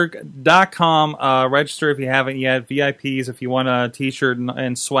 PodcampPittsburgh.com. Register if you haven't yet. VIPs if you want a t-shirt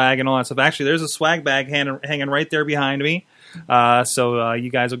and swag and all that stuff. Actually, there's a swag bag hanging right there behind me. So you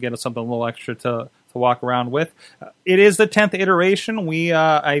guys will get something a little extra to walk around with. It is the 10th iteration.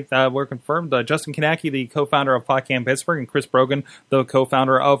 We're confirmed. Justin Kanacki, the co-founder of PodCamp Pittsburgh, and Chris Brogan, the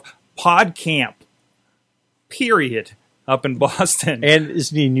co-founder of PodCamp, period, up in Boston. And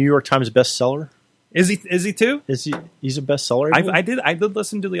isn't he New York Times bestseller? Is he too? He's a bestseller? I did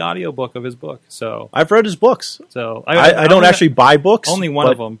listen to the audiobook of his book. So I've read his books. So I don't actually buy books. Only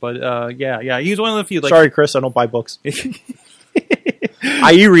one of them, but yeah. He's one of the few. Sorry, Chris, I don't buy books.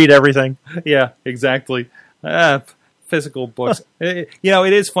 I e-read everything. Yeah, exactly. Physical books. It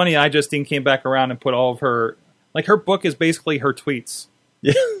is funny. Justine came back around and put all of her book is basically her tweets.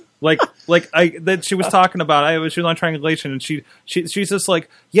 Yeah. That she was talking about. She was on Triangulation, and she's just like,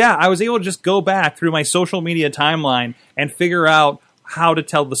 yeah, I was able to just go back through my social media timeline and figure out how to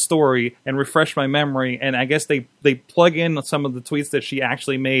tell the story and refresh my memory. And I guess they plug in some of the tweets that she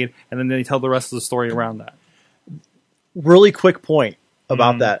actually made, and then they tell the rest of the story around that. Really quick point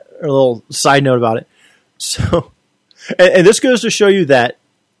about that, or a little side note about it. So, and this goes to show you that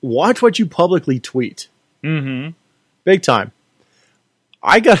watch what you publicly tweet. Mm-hmm. Big time.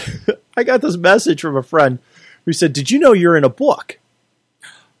 I got this message from a friend who said, "Did you know you're in a book?"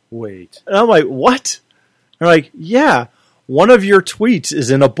 Wait. And I'm like, "What?" And they're like, "Yeah, one of your tweets is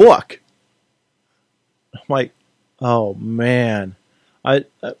in a book." I'm like, "Oh man."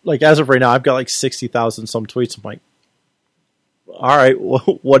 As of right now, I've got like 60,000 some tweets. I'm like, all right,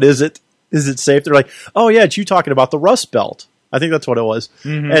 what is it? Is it safe? They're like, oh yeah, it's you talking about the Rust Belt. I think that's what it was.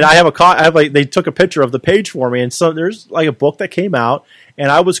 Mm-hmm. And I have they took a picture of the page for me, and so there's like a book that came out,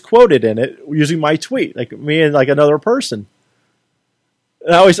 and I was quoted in it using my tweet, like me and like another person.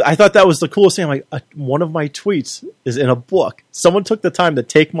 And I thought that was the coolest thing. I'm like, one of my tweets is in a book. Someone took the time to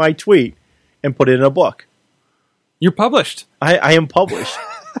take my tweet and put it in a book. You're published. I am published.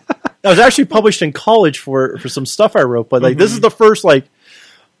 I was actually published in college for some stuff I wrote, but this is the first like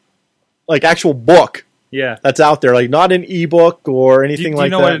actual book. Yeah, that's out there, like not an ebook or anything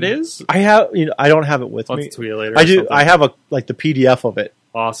like that. Do you know what it is? I have, I don't have it with me. I'll tweet it later. I do. I have the PDF of it.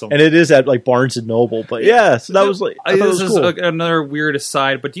 Awesome, and it is at like Barnes and Noble. But yeah, so that was like this is cool. Another weird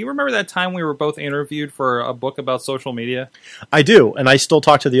aside. But do you remember that time we were both interviewed for a book about social media? I do, and I still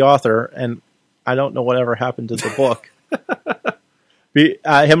talk to the author, and I don't know whatever happened to the book. Him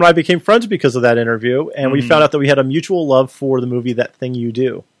and I became friends because of that interview, and we found out that we had a mutual love for the movie That Thing You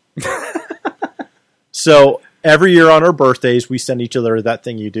Do. So every year on our birthdays, we send each other That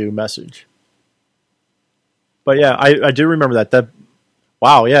Thing You Do message. But yeah, I do remember that.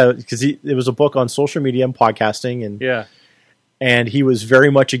 Wow, yeah, because it was a book on social media and podcasting, and he was very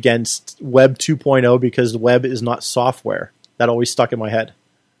much against Web 2.0 because web is not software. That always stuck in my head.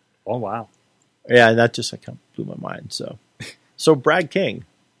 Oh wow, yeah, and that just kind of blew my mind. So Brad King,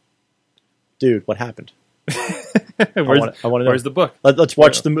 dude, what happened? Where's the book? Let's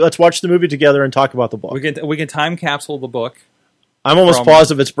watch the movie together and talk about the book. We can time capsule the book. I'm almost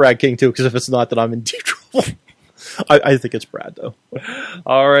positive it's Brad King too, because if it's not, then I'm in deep trouble. I think it's Brad though.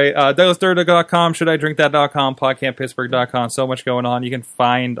 All right, DouglasDurda.com, ShouldIDrinkThat.com, PodcampPittsburgh.com. So much going on. You can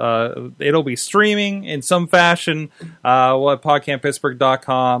find it'll be streaming in some fashion. At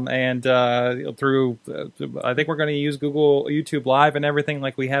PodcampPittsburgh.com and through. I think we're going to use Google YouTube Live and everything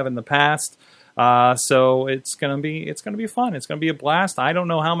like we have in the past. So it's gonna be fun. It's gonna be a blast. I don't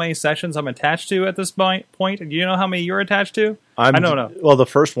know how many sessions I'm attached to at this point. Do you know how many you're attached to? I don't know. Well, the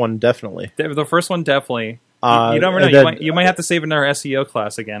first one definitely. The first one definitely. You never know. You might have to save another SEO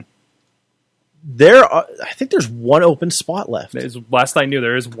class again. I think there's one open spot left. Last I knew,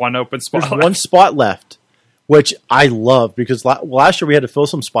 there is one open spot. There's one spot left, which I love because last year we had to fill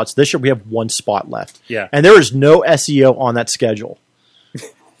some spots. This year we have one spot left. Yeah, and there is no SEO on that schedule.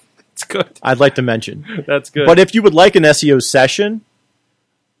 good. I'd like to mention. That's good. But if you would like an SEO session,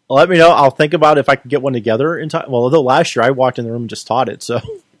 let me know. I'll think about if I can get one together in time. Well, although last year I walked in the room and just taught it, so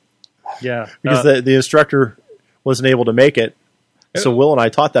yeah, because the instructor wasn't able to make it, so Will and I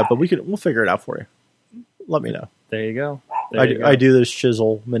taught that. But we'll figure it out for you. Let me know. There you go. I do this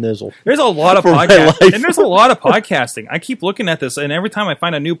chisel manizzle. There's a lot of podcasting, and there's a lot of podcasting. I keep looking at this, and every time I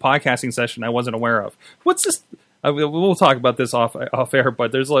find a new podcasting session I wasn't aware of. What's this? We'll talk about this off air,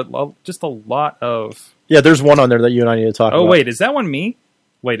 but there's just a lot of. Yeah, there's one on there that you and I need to talk about. Oh wait, is that one me?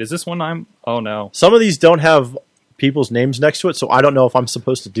 Wait, is this one I'm? Oh no. Some of these don't have people's names next to it, so I don't know if I'm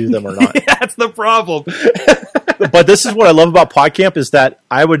supposed to do them or not. That's the problem. But this is what I love about PodCamp is that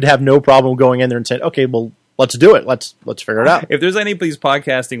I would have no problem going in there and saying, okay, well, let's do it. Let's figure it out. If there's any of these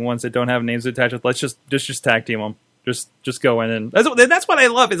podcasting ones that don't have names attached, let's just tag team them. Just go in, and that's what I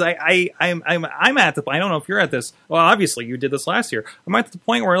love. Is I'm at the. I don't know if you're at this. Well, obviously you did this last year. I'm at the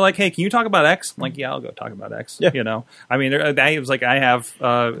point where like, hey, can you talk about X? I'm like, yeah, I'll go talk about X. Yeah. You know, I mean, I was like, I have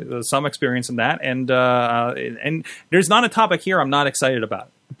some experience in that, and there's not a topic here I'm not excited about.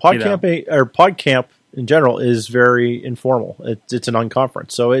 PodCamp in general is very informal. It's an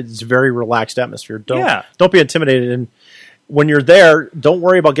unconference, so it's a very relaxed atmosphere. Don't be intimidated, and when you're there, don't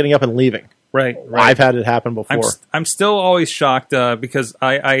worry about getting up and leaving. Right. I've had it happen before. I'm still always shocked because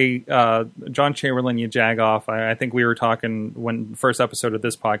John Chamberlain, you jag off. I think we were talking when first episode of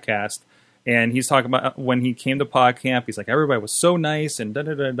this podcast, and he's talking about when he came to PodCamp. He's like, everybody was so nice and da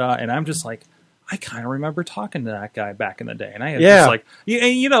da da da, and I'm just like, I kind of remember talking to that guy back in the day, and I was just like,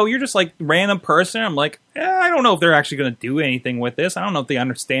 you're just like random person. I'm like, I don't know if they're actually going to do anything with this. I don't know if they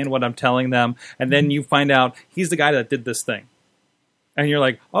understand what I'm telling them, and then you find out he's the guy that did this thing, and you're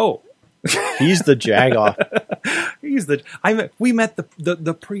like, oh. He's the Jagoff. We met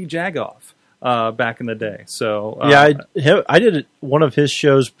the pre-Jagoff back in the day. So I did one of his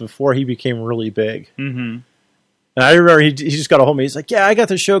shows before he became really big. Mm-hmm. And I remember he just got a hold of me. He's like, "Yeah, I got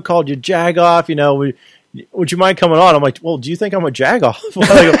this show called You Jagoff. You know, would you mind coming on?" I'm like, "Well, do you think I'm a Jagoff?"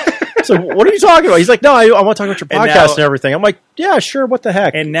 So what are you talking about? He's like, "No, I want to talk about your podcast and everything." I'm like, "Yeah, sure. What the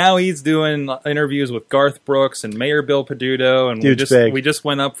heck?" And now he's doing interviews with Garth Brooks and Mayor Bill Peduto, and we just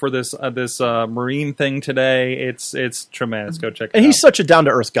went up for this marine thing today. It's tremendous. Go check it out. And he's such a down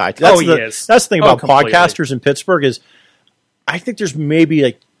to earth guy. He is. That's the thing about podcasters in Pittsburgh is, I think there's maybe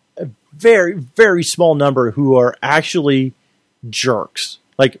like a very very small number who are actually jerks,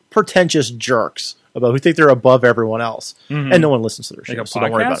 like pretentious jerks. Who think they're above everyone else, and no one listens to their show. Like so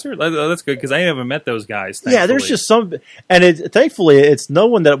don't worry about it. That's good because I haven't met those guys. Thankfully. Yeah, there's just some, and thankfully it's no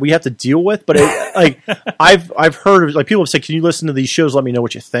one that we have to deal with. But I've heard of, like, people have said, "Can you listen to these shows? Let me know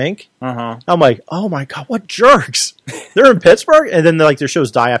what you think." I'm like, oh my god, what jerks! They're in Pittsburgh, and then their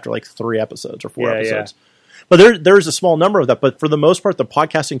shows die after like 3 episodes or 4 episodes. Yeah. But there's a small number of that. But for the most part, the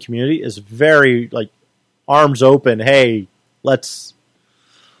podcasting community is very like arms open. Hey, let's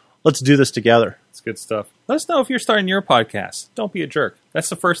do this together. It's good stuff. Let us know if you're starting your podcast. Don't be a jerk. That's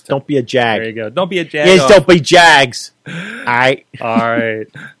the first tip. Don't be a jag. There you go. Don't be a jag. Yes, don't be jags. All right. All right.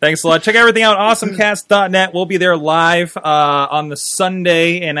 Thanks a lot. Check everything out. Awesomecast.net. We'll be there live on the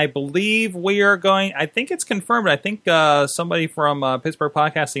Sunday, and I believe we are going. I think it's confirmed. I think somebody from Pittsburgh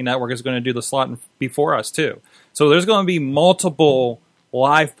Podcasting Network is going to do the slot before us too. So there's going to be multiple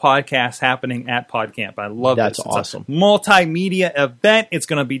live podcasts happening at PodCamp. I love this. That's awesome. It's a multimedia event. It's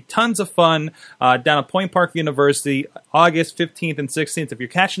going to be tons of fun down at Point Park University, August 15th and 16th. If you're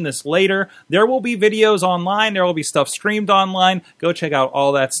catching this later, there will be videos online. There will be stuff streamed online. Go check out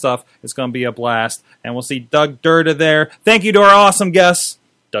all that stuff. It's going to be a blast. And we'll see Doug Durda there. Thank you to our awesome guests.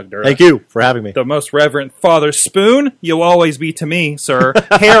 Doug Durda. Thank you for having me. The most reverend Father Spoon. You'll always be to me, sir.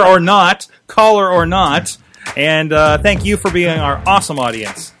 Hair or not, collar or not. And thank you for being our awesome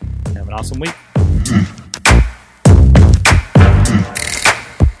audience. Have an awesome week.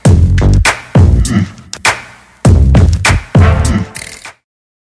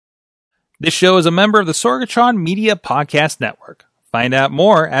 This show is a member of the Sorgatron Media Podcast Network. Find out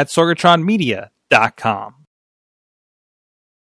more at sorgatronmedia.com.